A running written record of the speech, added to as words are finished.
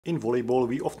In volleyball,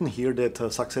 we often hear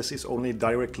that success is only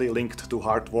directly linked to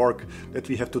hard work, that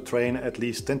we have to train at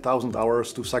least 10,000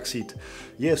 hours to succeed.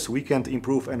 Yes, we can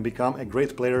improve and become a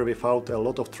great player without a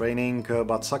lot of training,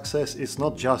 but success is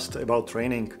not just about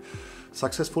training.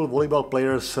 Successful volleyball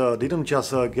players didn't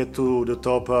just get to the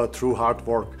top through hard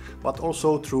work, but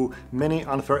also through many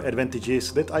unfair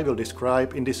advantages that I will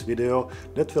describe in this video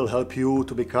that will help you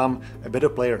to become a better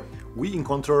player. We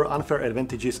encounter unfair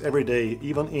advantages every day,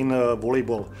 even in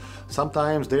volleyball.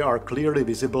 Sometimes they are clearly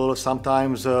visible,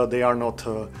 sometimes they are not.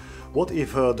 What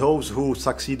if those who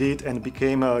succeeded and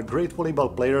became great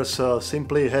volleyball players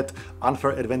simply had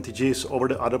unfair advantages over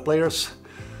the other players?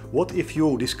 What if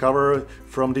you discover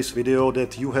from this video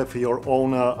that you have your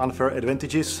own unfair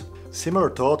advantages? Similar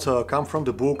thoughts come from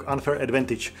the book Unfair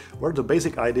Advantage, where the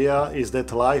basic idea is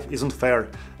that life isn't fair,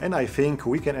 and I think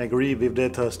we can agree with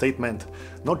that statement.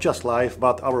 Not just life,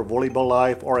 but our volleyball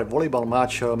life or a volleyball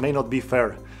match may not be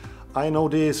fair. I know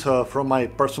this from my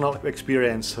personal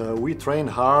experience. We trained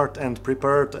hard and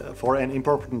prepared for an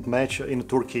important match in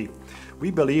Turkey. We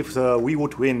believed we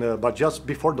would win, but just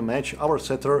before the match our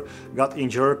setter got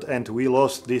injured and we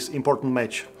lost this important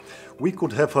match. We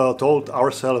could have told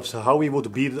ourselves how we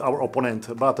would beat our opponent,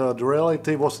 but the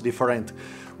reality was different.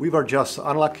 We were just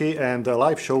unlucky and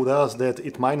life showed us that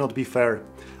it might not be fair.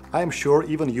 I am sure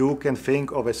even you can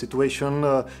think of a situation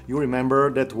you remember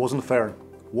that wasn't fair.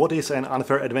 What is an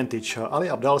unfair advantage? Ali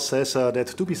Abdaal says that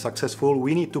to be successful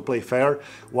we need to play fair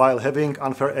while having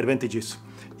unfair advantages.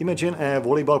 Imagine a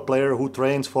volleyball player who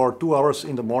trains for 2 hours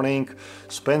in the morning,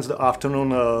 spends the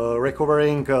afternoon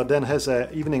recovering, then has an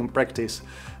evening practice.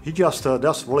 He just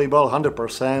does volleyball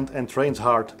 100% and trains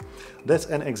hard. That's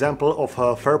an example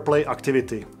of fair play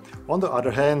activity. On the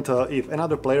other hand, if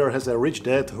another player has a rich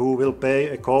dad who will pay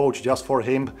a coach just for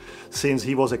him since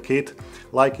he was a kid,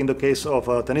 like in the case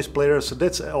of tennis players,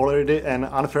 that's already an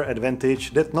unfair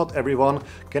advantage that not everyone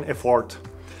can afford.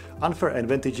 Unfair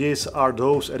advantages are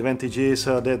those advantages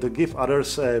that give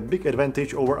others a big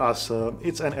advantage over us.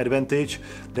 It's an advantage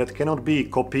that cannot be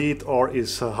copied or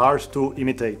is hard to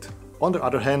imitate. On the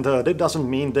other hand, that doesn't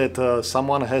mean that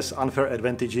someone has unfair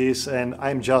advantages and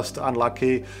I'm just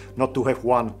unlucky not to have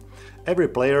one. Every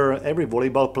player, every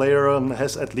volleyball player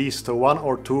has at least one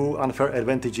or two unfair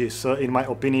advantages, in my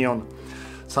opinion.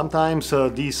 Sometimes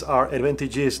these are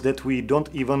advantages that we don't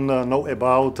even know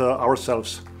about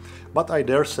ourselves. But I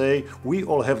dare say we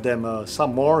all have them,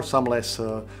 some more, some less.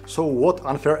 So what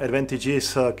unfair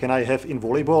advantages can I have in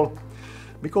volleyball?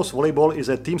 Because volleyball is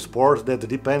a team sport that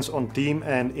depends on team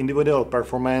and individual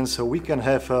performance, we can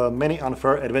have many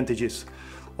unfair advantages.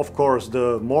 Of course,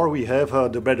 the more we have,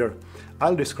 the better.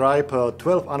 I'll describe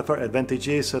 12 unfair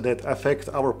advantages that affect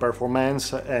our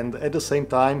performance, and at the same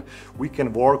time we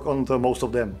can work on most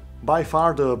of them. By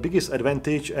far the biggest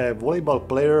advantage a volleyball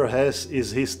player has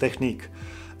is his technique.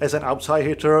 As an outside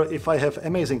hitter, if I have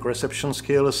amazing reception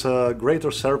skills, greater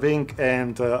serving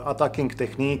and attacking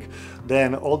technique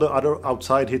than all the other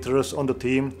outside hitters on the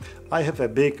team, I have a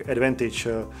big advantage.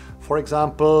 For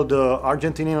example, the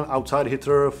Argentinian outside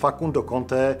hitter Facundo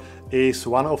Conte is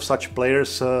one of such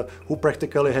players who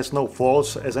practically has no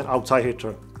faults as an outside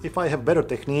hitter. If I have better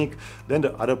technique than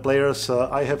the other players,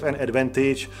 I have an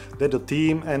advantage that the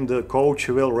team and the coach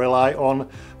will rely on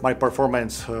my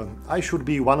performance. I should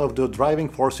be one of the driving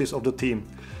forces of the team.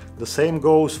 The same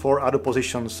goes for other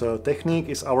positions. Technique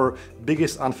is our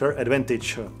biggest unfair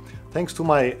advantage. Thanks to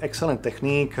my excellent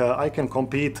technique, I can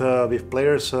compete with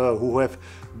players who have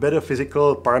better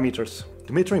physical parameters.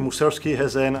 Dmitry Musersky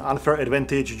has an unfair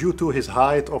advantage due to his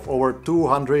height of over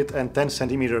 210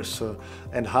 centimeters,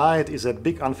 and height is a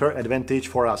big unfair advantage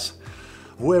for us.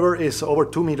 Whoever is over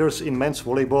 2 meters in men's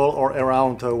volleyball or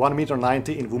around 1,90 meters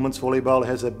in women's volleyball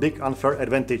has a big unfair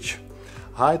advantage.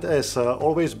 Height has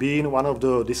always been one of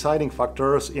the deciding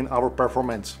factors in our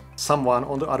performance. Someone,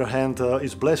 on the other hand,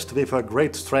 is blessed with a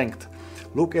great strength.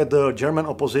 Look at the German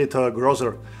opposite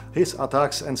Grosser. His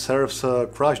attacks and serves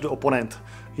crush the opponent.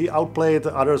 He outplayed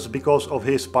others because of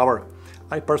his power.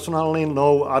 I personally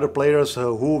know other players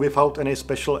who, without any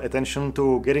special attention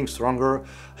to getting stronger,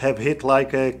 have hit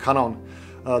like a cannon.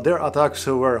 Their attacks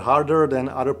were harder than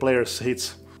other players'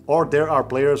 hits. Or there are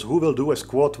players who will do a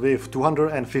squat with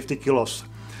 250 kilos.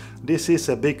 This is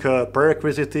a big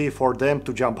prerequisite for them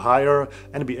to jump higher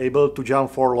and be able to jump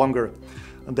for longer.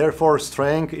 Therefore,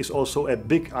 strength is also a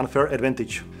big unfair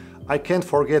advantage. I can't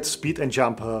forget speed and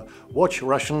jump. Watch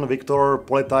Russian Viktor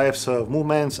Poletaev's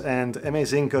movements and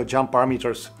amazing jump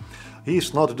parameters. He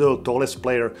is not the tallest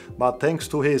player, but thanks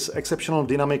to his exceptional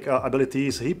dynamic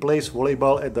abilities, he plays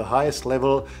volleyball at the highest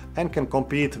level and can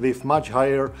compete with much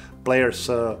higher players.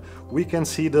 We can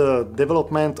see the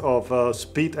development of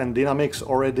speed and dynamics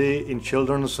already in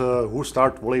children who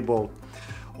start volleyball.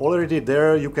 Already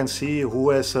there you can see who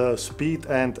has speed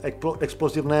and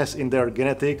explosiveness in their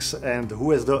genetics and who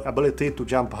has the ability to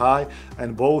jump high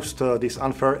and boast this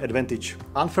unfair advantage.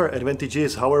 Unfair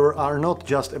advantages, however, are not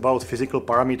just about physical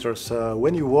parameters.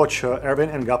 When you watch Erwin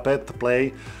and Gapet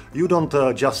play, you don't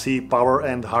just see power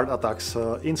and hard attacks.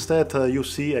 Instead, you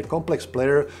see a complex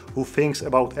player who thinks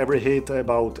about every hit,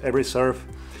 about every serve.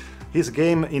 His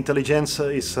game intelligence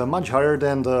is much higher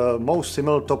than the most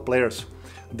similar top players.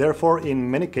 Therefore,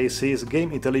 in many cases,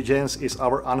 game intelligence is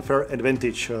our unfair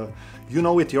advantage. You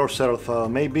know it yourself,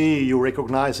 maybe you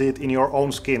recognize it in your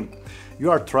own skin.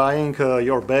 You are trying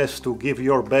your best to give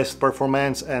your best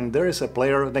performance, and there is a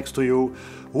player next to you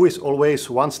who is always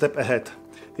one step ahead.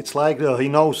 It's like he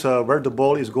knows where the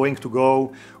ball is going to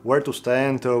go, where to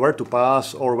stand, where to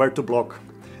pass or where to block.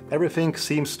 Everything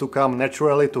seems to come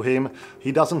naturally to him.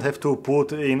 He doesn't have to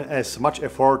put in as much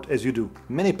effort as you do.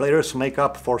 Many players make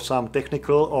up for some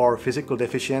technical or physical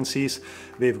deficiencies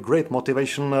with great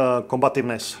motivation,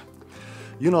 combativeness.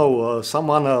 You know,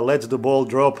 someone lets the ball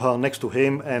drop next to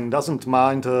him and doesn't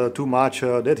mind too much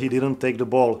that he didn't take the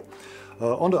ball.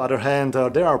 On the other hand,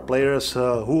 there are players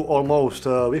who almost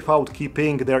without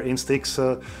keeping their instincts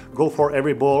go for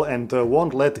every ball and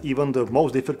won't let even the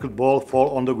most difficult ball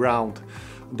fall on the ground.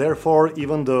 Therefore,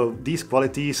 even these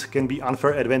qualities can be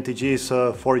unfair advantages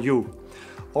for you.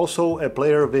 Also, a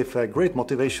player with great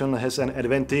motivation has an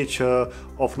advantage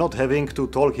of not having to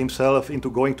talk himself into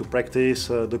going to practice.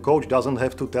 The coach doesn't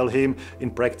have to tell him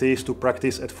in practice to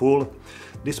practice at full.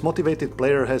 This motivated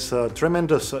player has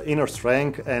tremendous inner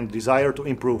strength and desire to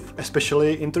improve.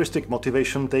 Especially intrinsic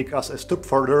motivation takes us a step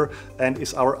further and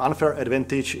is our unfair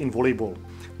advantage in volleyball.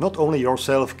 Not only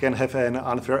yourself can have an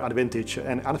unfair advantage.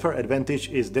 An unfair advantage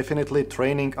is definitely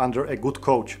training under a good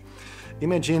coach.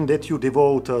 Imagine that you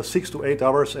devote 6 to 8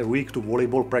 hours a week to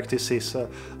volleyball practices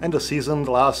and the season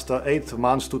lasts 8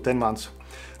 months to 10 months.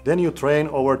 Then you train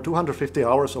over 250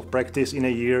 hours of practice in a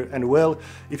year, and well,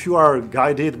 if you are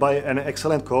guided by an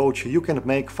excellent coach, you can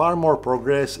make far more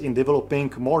progress in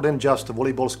developing more than just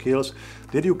volleyball skills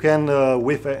that you can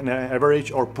with an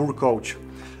average or poor coach.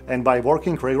 And by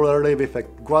working regularly with a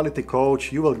quality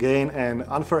coach, you will gain an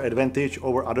unfair advantage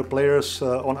over other players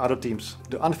on other teams.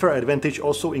 The unfair advantage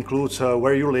also includes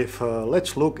where you live.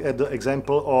 Let's look at the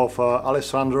example of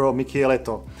Alessandro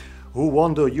Michieletto, who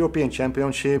won the European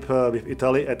Championship with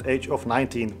Italy at age of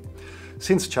 19.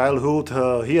 Since childhood,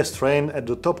 he has trained at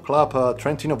the top club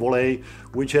Trentino Volley,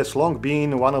 which has long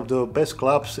been one of the best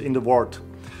clubs in the world.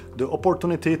 The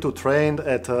opportunity to train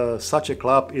at such a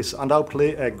club is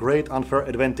undoubtedly a great unfair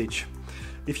advantage.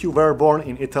 If you were born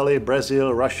in Italy,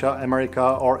 Brazil, Russia,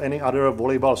 America or any other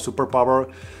volleyball superpower,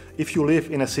 if you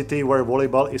live in a city where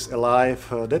volleyball is alive,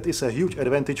 that is a huge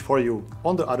advantage for you.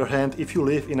 On the other hand, if you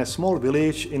live in a small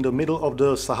village in the middle of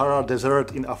the Sahara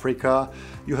Desert in Africa,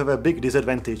 you have a big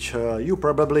disadvantage. You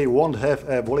probably won't have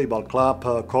a volleyball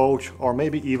club, coach or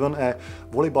maybe even a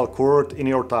volleyball court in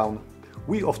your town.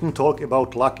 We often talk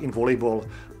about luck in volleyball.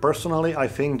 Personally, I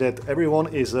think that everyone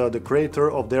is the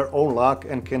creator of their own luck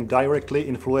and can directly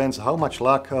influence how much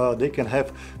luck they can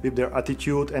have with their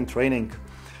attitude and training.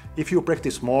 If you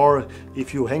practice more,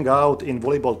 if you hang out in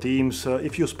volleyball teams,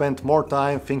 if you spend more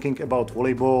time thinking about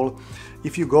volleyball,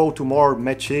 if you go to more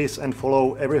matches and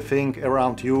follow everything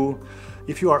around you,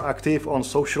 if you are active on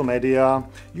social media,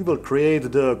 you will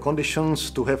create the conditions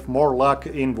to have more luck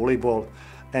in volleyball.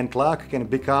 And luck can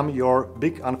become your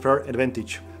big unfair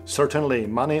advantage. Certainly,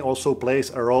 money also plays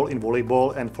a role in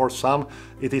volleyball, and for some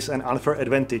it is an unfair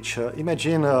advantage.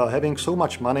 Imagine having so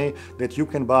much money that you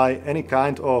can buy any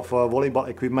kind of volleyball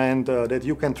equipment, that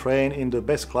you can train in the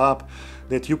best club,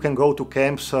 that you can go to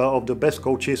camps of the best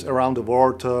coaches around the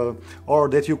world, or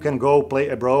that you can go play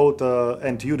abroad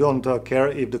and you don't care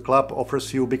if the club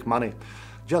offers you big money.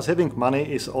 Just having money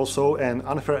is also an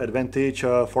unfair advantage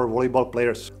for volleyball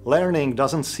players. Learning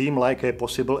doesn't seem like a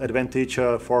possible advantage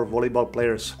for volleyball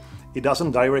players. It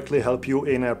doesn't directly help you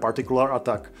in a particular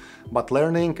attack, but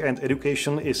learning and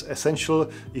education is essential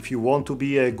if you want to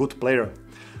be a good player.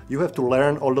 You have to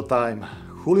learn all the time.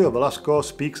 Julio Velasco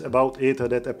speaks about it,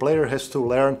 that a player has to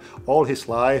learn all his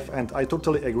life, and I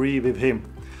totally agree with him.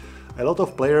 A lot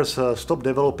of players stop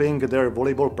developing their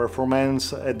volleyball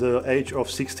performance at the age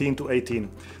of 16 to 18.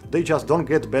 They just don't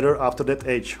get better after that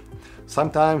age.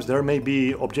 Sometimes there may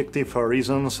be objective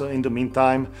reasons in the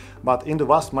meantime, but in the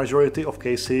vast majority of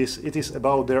cases it is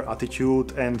about their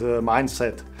attitude and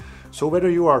mindset. So whether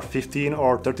you are 15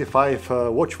 or 35,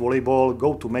 watch volleyball,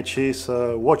 go to matches,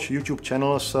 watch YouTube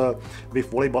channels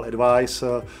with volleyball advice,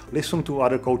 listen to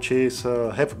other coaches,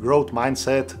 have growth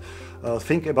mindset,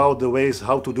 think about the ways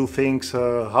how to do things,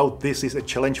 how this is a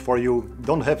challenge for you.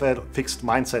 Don't have a fixed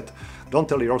mindset. Don't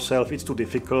tell yourself it's too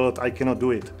difficult, I cannot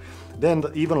do it. Then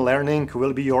even learning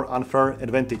will be your unfair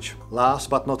advantage. Last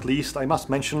but not least, I must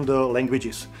mention the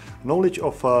languages. Knowledge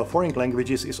of foreign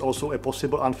languages is also a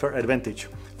possible unfair advantage.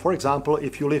 For example,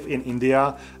 if you live in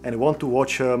India and want to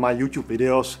watch my YouTube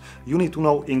videos, you need to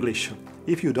know English.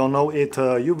 If you don't know it,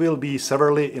 you will be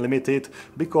severely limited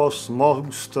because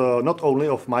most, not only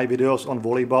of my videos on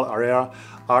volleyball area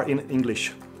are in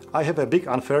English. I have a big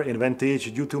unfair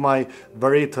advantage due to my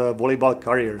varied volleyball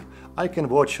career. I can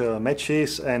watch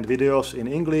matches and videos in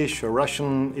English,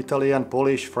 Russian, Italian,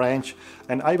 Polish, French,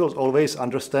 and I will always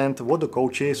understand what the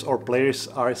coaches or players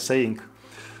are saying.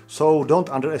 So don't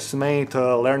underestimate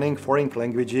learning foreign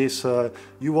languages.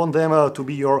 You want them to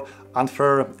be your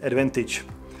unfair advantage.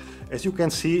 As you can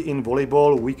see, in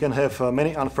volleyball we can have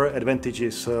many unfair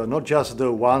advantages, not just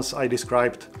the ones I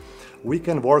described. We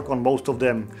can work on most of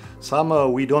them.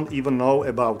 Some we don't even know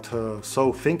about.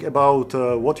 So think about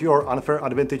what your unfair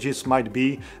advantages might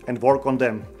be and work on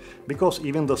them. Because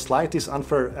even the slightest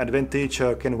unfair advantage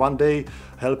can one day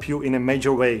help you in a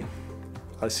major way.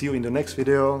 I'll see you in the next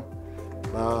video.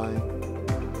 Bye.